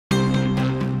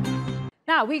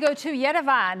Now we go to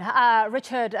Yerevan.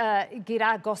 Richard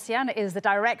Giragosian is the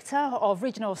director of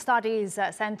Regional Studies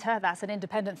Center. That's an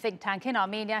independent think tank in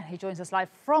Armenia. He joins us live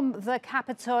from the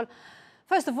capital.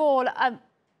 First of all,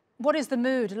 what is the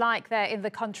mood like there in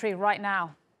the country right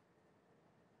now?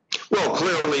 Well,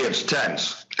 clearly it's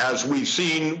tense. As we've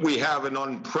seen, we have an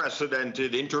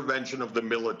unprecedented intervention of the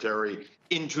military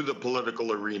into the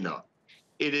political arena.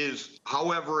 It is,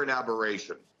 however, an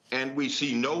aberration, and we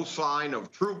see no sign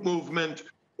of troop movement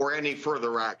or any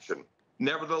further action.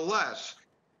 Nevertheless,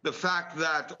 the fact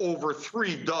that over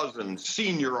 36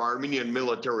 senior Armenian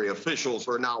military officials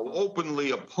are now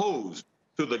openly opposed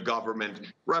to the government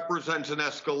represents an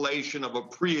escalation of a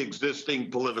pre-existing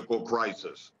political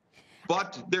crisis.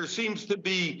 But there seems to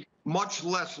be much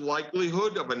less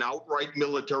likelihood of an outright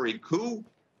military coup.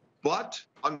 But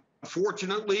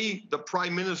unfortunately, the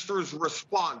Prime Minister's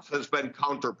response has been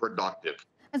counterproductive,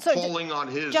 and so, calling on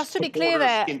his just to be clear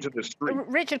there, into the street.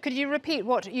 Richard, could you repeat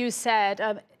what you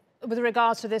said with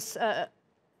regards to this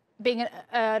being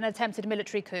an attempted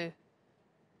military coup?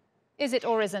 Is it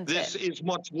or isn't it? This is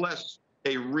much less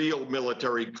a real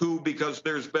military coup because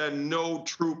there's been no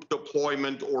troop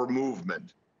deployment or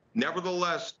movement.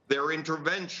 Nevertheless, their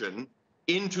intervention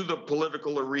into the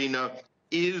political arena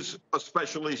is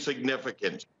especially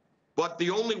significant. But the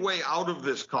only way out of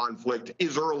this conflict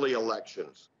is early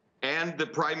elections, and the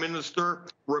Prime Minister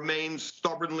remains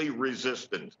stubbornly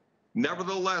resistant.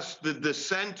 Nevertheless, the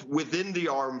dissent within the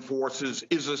armed forces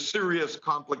is a serious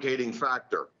complicating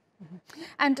factor.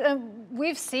 And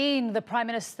we've seen the Prime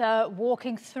Minister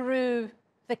walking through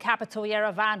the capital,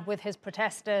 Yerevan, with his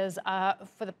protesters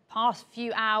for the past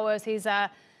few hours. He's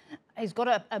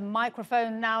got a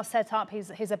microphone now set up.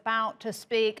 He's about to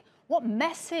speak. What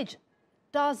message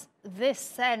does this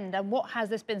send, and what has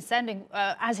this been sending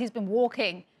as he's been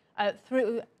walking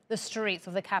through the streets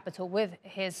of the capital with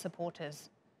his supporters?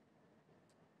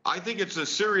 I think it's a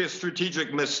serious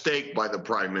strategic mistake by the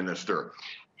Prime Minister.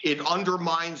 It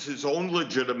undermines his own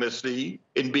legitimacy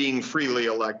in being freely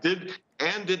elected,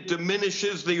 and it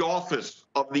diminishes the office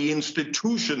of the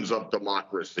institutions of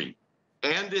democracy.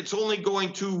 And it's only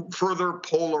going to further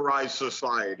polarize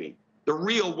society. The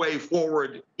real way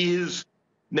forward is,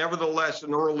 nevertheless,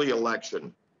 an early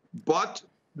election. But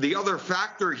the other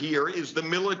factor here is the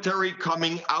military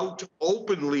coming out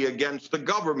openly against the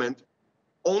government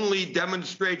only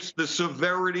demonstrates the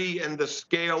severity and the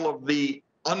scale of the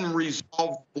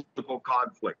unresolved political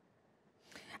conflict.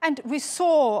 And we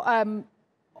saw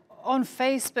on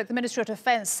Facebook the Ministry of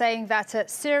Defense saying that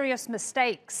serious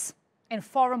mistakes in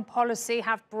foreign policy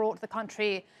have brought the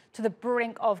country to the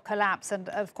brink of collapse. And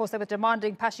of course, they were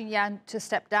demanding Pashinyan to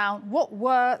step down. What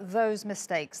were those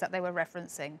mistakes that they were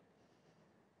referencing?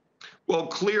 Well,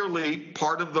 clearly,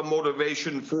 part of the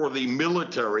motivation for the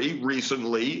military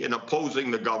recently in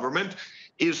opposing the government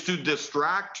is to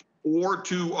distract or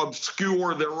to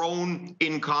obscure their own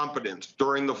incompetence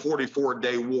during the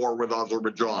 44-day war with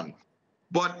Azerbaijan.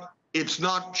 But it's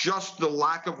not just the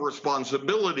lack of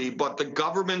responsibility, but the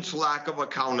government's lack of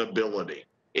accountability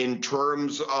in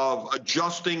terms of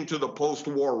adjusting to the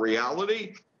post-war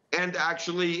reality and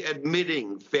actually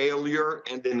admitting failure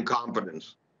and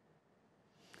incompetence.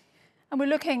 And we're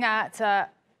looking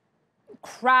at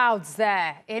crowds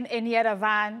there in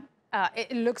Yerevan.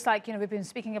 It looks like, we've been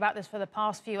speaking about this for the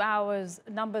past few hours.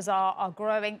 Numbers are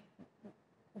growing.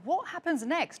 What happens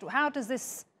next? How does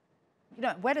this,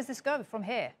 where does this go from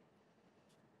here?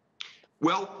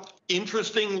 Well,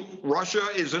 interesting, Russia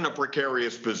is in a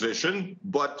precarious position,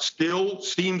 but still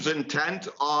seems intent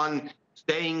on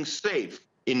staying safe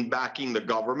in backing the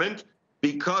government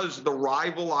because the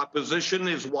rival opposition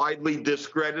is widely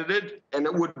discredited, and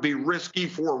it would be risky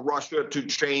for Russia to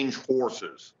change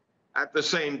horses. At the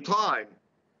same time,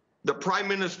 the Prime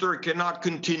Minister cannot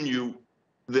continue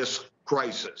this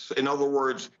crisis. In other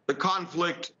words, the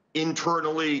conflict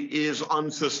internally is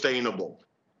unsustainable,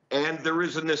 and there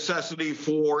is a necessity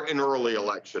for an early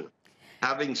election.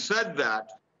 Having said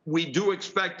that, we do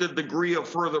expect a degree of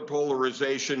further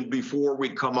polarization before we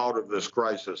come out of this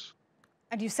crisis.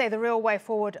 And you say the real way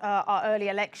forward are early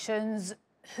elections.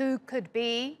 Who could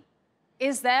be?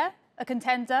 Is there a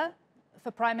contender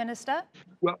for Prime Minister?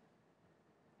 Well,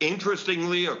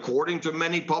 interestingly, according to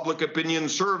many public opinion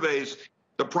surveys,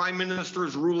 the Prime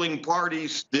Minister's ruling party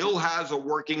still has a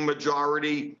working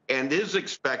majority and is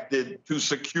expected to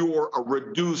secure a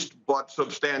reduced but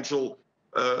substantial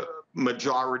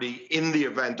majority in the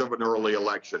event of an early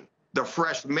election. The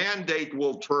fresh mandate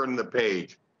will turn the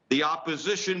page. The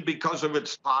opposition, because of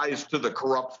its ties to the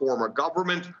corrupt former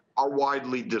government, are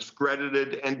widely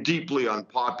discredited and deeply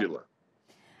unpopular.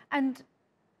 And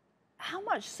how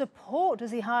much support does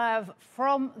he have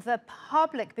from the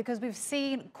public? Because we've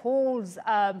seen calls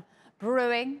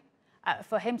brewing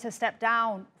for him to step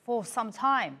down for some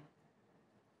time.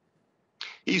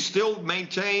 He still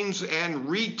maintains and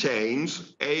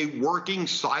retains a working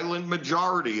silent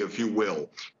majority, if you will.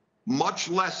 Much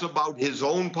less about his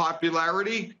own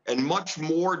popularity and much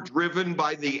more driven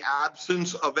by the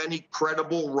absence of any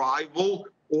credible rival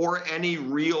or any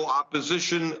real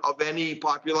opposition of any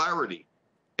popularity.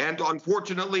 And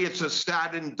unfortunately, it's a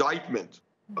sad indictment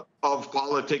of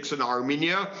politics in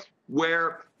Armenia,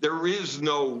 where there is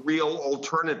no real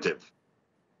alternative.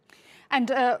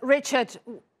 And Richard,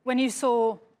 when you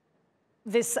saw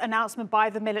this announcement by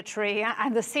the military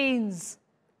and the scenes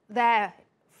there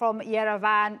from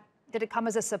Yerevan, did it come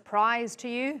as a surprise to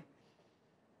you?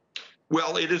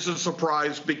 Well, it is a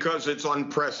surprise because it's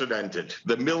unprecedented.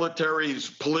 The military's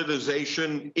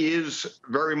politicization is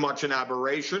very much an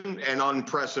aberration and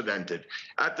unprecedented.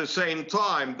 At the same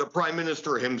time, the Prime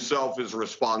Minister himself is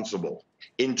responsible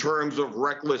in terms of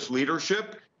reckless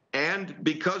leadership, and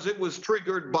because it was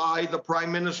triggered by the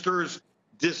Prime Minister's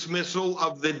dismissal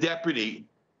of the deputy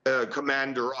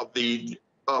commander of the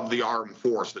armed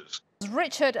forces.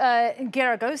 Richard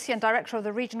Giragosian, Director of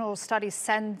the Regional Studies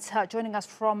Centre, joining us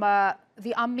from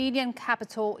the Armenian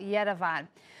capital, Yerevan.